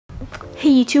Hey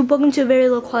YouTube, welcome to a very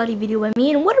low quality video by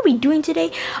me. And what are we doing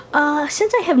today?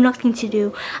 Since I have nothing to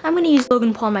do, I'm gonna use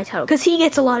Logan Paul in my title because he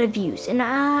gets a lot of views, and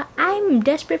I'm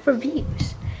desperate for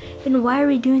views. And why are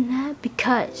we doing that?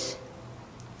 Because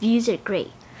views are great.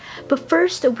 But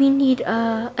first, we need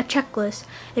a checklist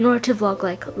in order to vlog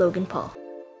like Logan Paul.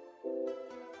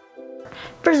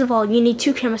 First of all, you need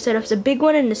two camera setups, a big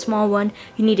one and a small one.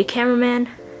 You need a cameraman,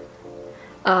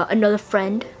 another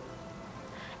friend,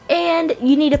 and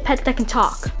you need a pet that can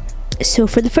talk. So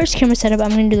for the first camera setup, I'm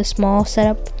going to do the small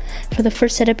setup. For the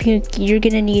first setup, you're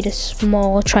going to need a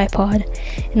small tripod.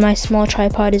 And my small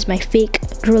tripod is my fake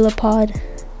Gorilla Pod.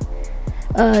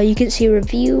 You can see a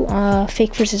review,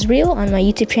 fake versus real, on my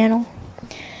YouTube channel.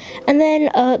 And then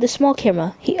the small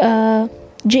camera.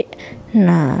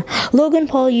 Logan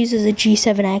Paul uses a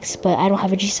G7X, but I don't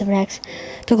have a G7X.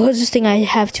 The closest thing I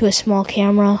have to a small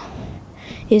camera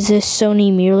is this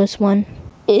Sony mirrorless one.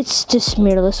 It's this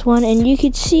mirrorless one, and you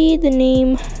can see the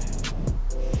name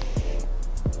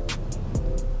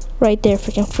right there,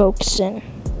 freaking focusing.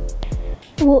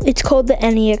 Well, it's called the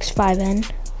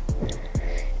NEX5N.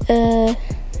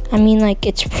 I mean, like,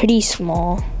 it's pretty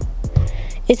small.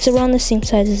 It's around the same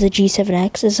size as the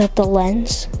G7X, except the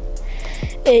lens.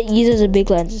 It uses a big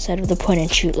lens instead of the point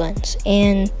and shoot lens,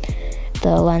 and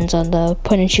the lens on the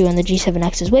point and shoot on the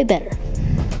G7X is way better.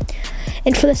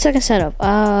 And for the second setup,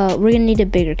 we're gonna need a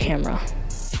bigger camera.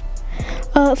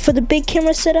 For the big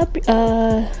camera setup,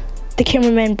 the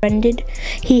cameraman Brendan,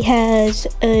 he has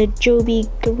a Joby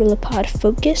Gorilla Pod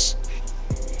focus.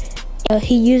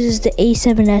 He uses the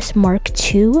A7S Mark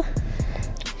II.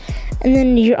 And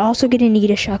then you're also gonna need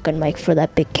a shotgun mic for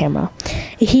that big camera.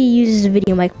 He uses a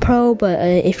Video Mic Pro, but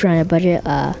if you're on a budget,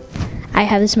 I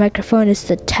have this microphone. It's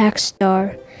the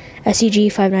Takstar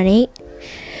SEG598.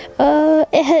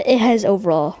 It has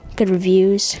overall good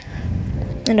reviews,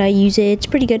 and I use it. It's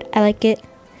pretty good. I like it.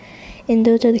 And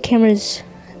those are the cameras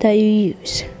that you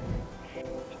use.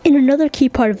 In another key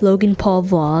part of Logan Paul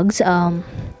vlogs,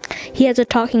 he has a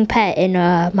talking pet, and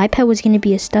my pet was gonna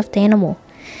be a stuffed animal.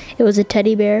 It was a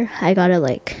teddy bear. I got it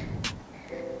like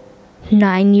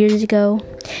 9 years ago,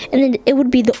 and then it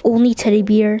would be the only teddy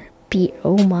bear. It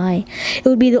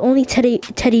would be the only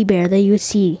teddy bear that you would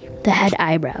see that had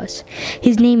eyebrows.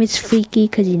 His name is Fleeky,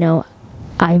 because, you know,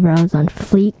 eyebrows on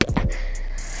fleek.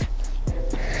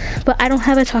 But I don't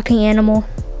have a talking animal.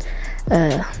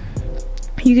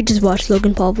 You could just watch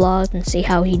Logan Paul vlogs and see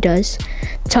how he does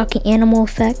the talking animal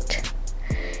effect.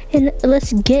 And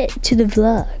let's get to the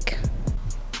vlog.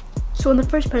 So in the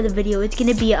first part of the video, it's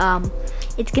gonna be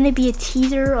a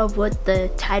teaser of what the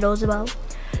title is about.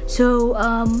 So,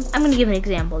 I'm gonna give an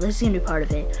example. This is gonna be part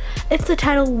of it. If the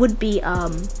title would be,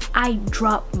 I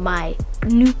dropped my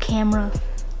new camera.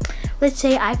 Let's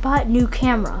say I bought new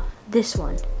camera, this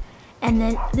one. And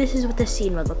then this is what the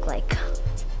scene would look like.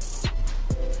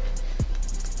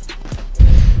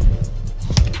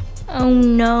 Oh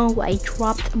no, I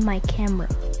dropped my camera.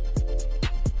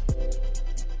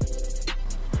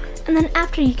 And then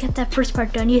after you get that first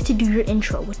part done, you have to do your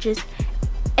intro, which is,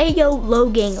 Ayo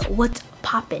Logan, what's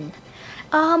poppin'?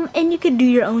 And you could do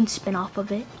your own spin off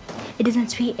of it. It doesn't have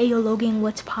to be Ayo Logan,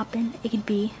 what's poppin'? It could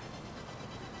be,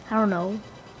 I don't know,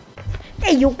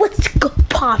 Ayo, what's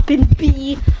poppin',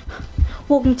 B?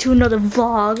 Welcome to another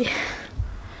vlog.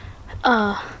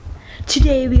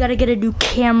 Today we gotta get a new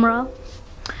camera.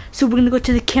 So we're gonna go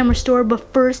to the camera store,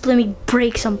 but first let me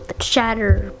break something.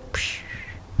 Shatter.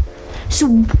 So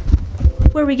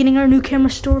where are we getting our new camera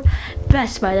store?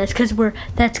 Best Buy. That's because we're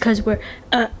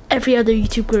every other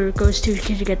YouTuber goes to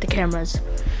get the cameras.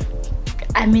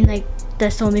 I mean, like,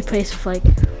 that's the only place with like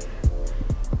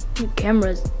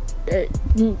cameras.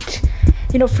 You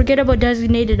know, forget about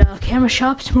designated camera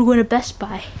shops. We're going to Best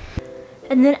Buy.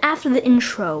 And then after the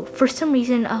intro, for some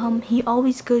reason, he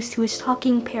always goes to his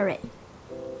talking parrot.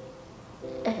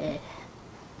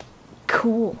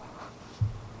 Cool.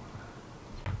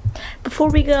 Before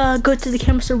we go to the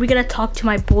camera store, we gotta talk to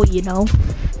my boy, you know.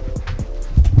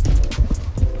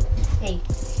 Hey.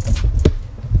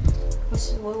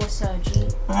 What's up, G?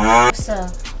 What's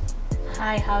up?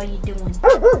 Hi, how are you doing?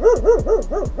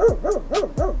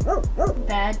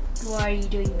 Bad? Why are you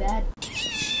doing bad?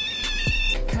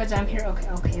 Because I'm here. Okay,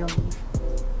 I'll leave.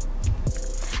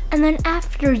 And then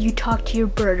after you talk to your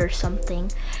bird or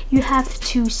something, you have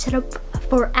to set up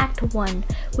for Act 1,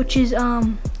 which is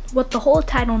what the whole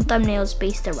title and thumbnail is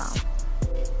based around.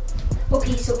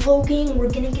 Okay, so Logan, we're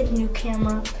gonna get a new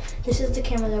camera. This is the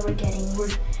camera that we're getting.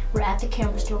 We're at the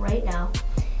camera store right now,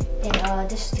 and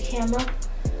this is the camera.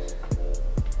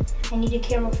 I need a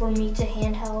camera for me to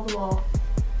handheld while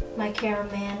my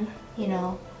cameraman, you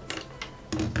know,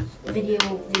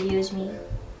 videos me.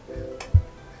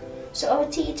 So I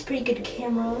would say it's a pretty good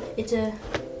camera. It's a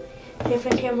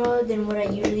different camera than what I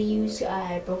usually use.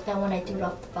 I broke that one, I threw it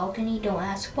off the balcony. Don't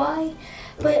ask why.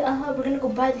 But we're gonna go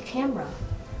buy the camera.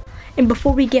 And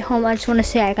before we get home, I just want to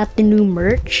say I got the new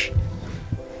merch.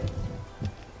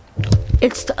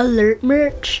 It's the alert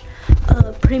merch.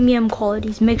 Premium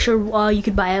qualities. Make sure you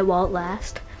could buy it while it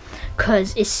lasts,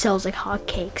 cause it sells like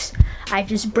hotcakes. I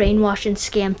just brainwashed and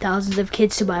scammed thousands of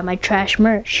kids to buy my trash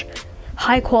merch.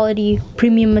 High quality,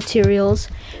 premium materials.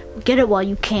 Get it while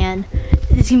you can.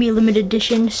 It's gonna be a limited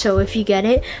edition, so if you get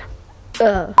it,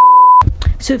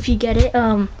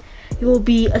 you will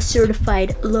be a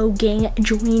certified LOGAN.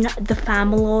 Join the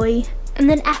family. And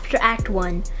then after Act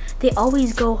 1, they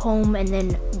always go home and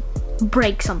then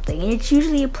break something, and it's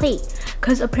usually a plate,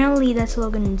 because apparently that's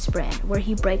Logan's brand, where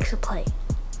he breaks a plate.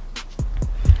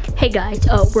 Hey guys,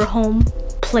 we're home.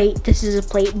 Plate, this is a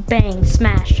plate. Bang,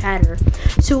 smash, shatter.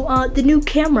 So the new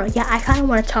camera, yeah, I kind of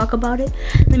want to talk about it.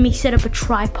 Let me set up a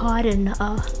tripod and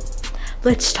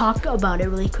let's talk about it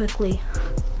really quickly.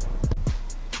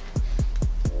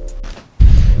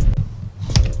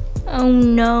 Oh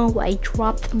no, I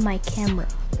dropped my camera.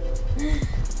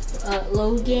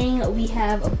 Logan, we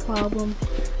have a problem.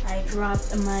 I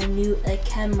dropped my new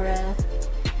camera.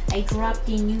 I dropped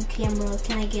the new camera.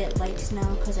 Can I get lights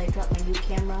now? Because I dropped my new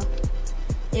camera.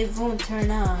 It won't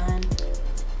turn on.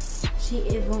 See,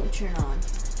 it won't turn on.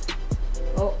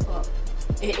 Oh,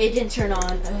 it didn't turn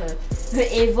on.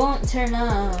 It won't turn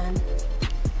on.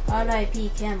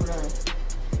 RIP camera.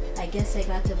 I guess I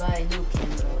got to buy a new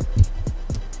camera.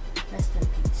 Rest in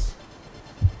peace.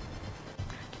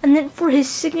 And then for his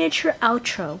signature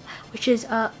outro, which is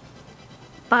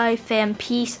by Fam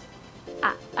Peace,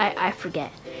 I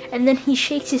forget. And then he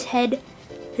shakes his head,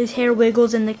 his hair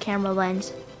wiggles in the camera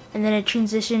lens, and then a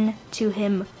transition to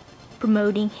him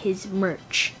promoting his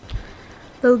merch.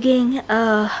 Logan,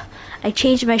 I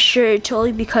changed my shirt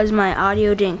totally because my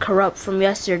audio didn't corrupt from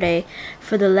yesterday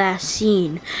for the last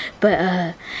scene.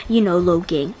 But you know,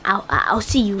 Logan, I'll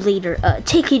see you later.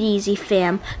 Take it easy,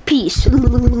 fam. Peace.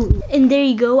 And there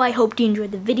you go. I hope you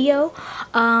enjoyed the video.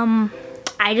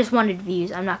 I just wanted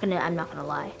views. I'm not gonna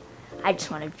lie. I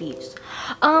just wanted views.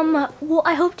 Well,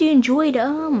 I hope you enjoyed.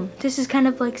 This is kind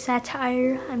of like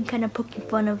satire. I'm kind of poking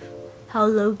fun of how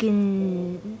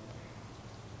Logan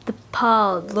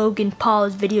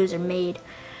Paul's videos are made.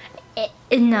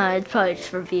 And it's probably just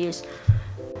for views.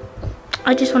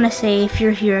 I just want to say, if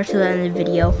you're here to the end of the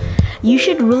video, you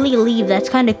should really leave. That's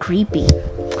kind of creepy.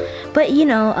 But you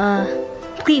know,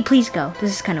 please go.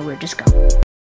 This is kind of weird. Just go.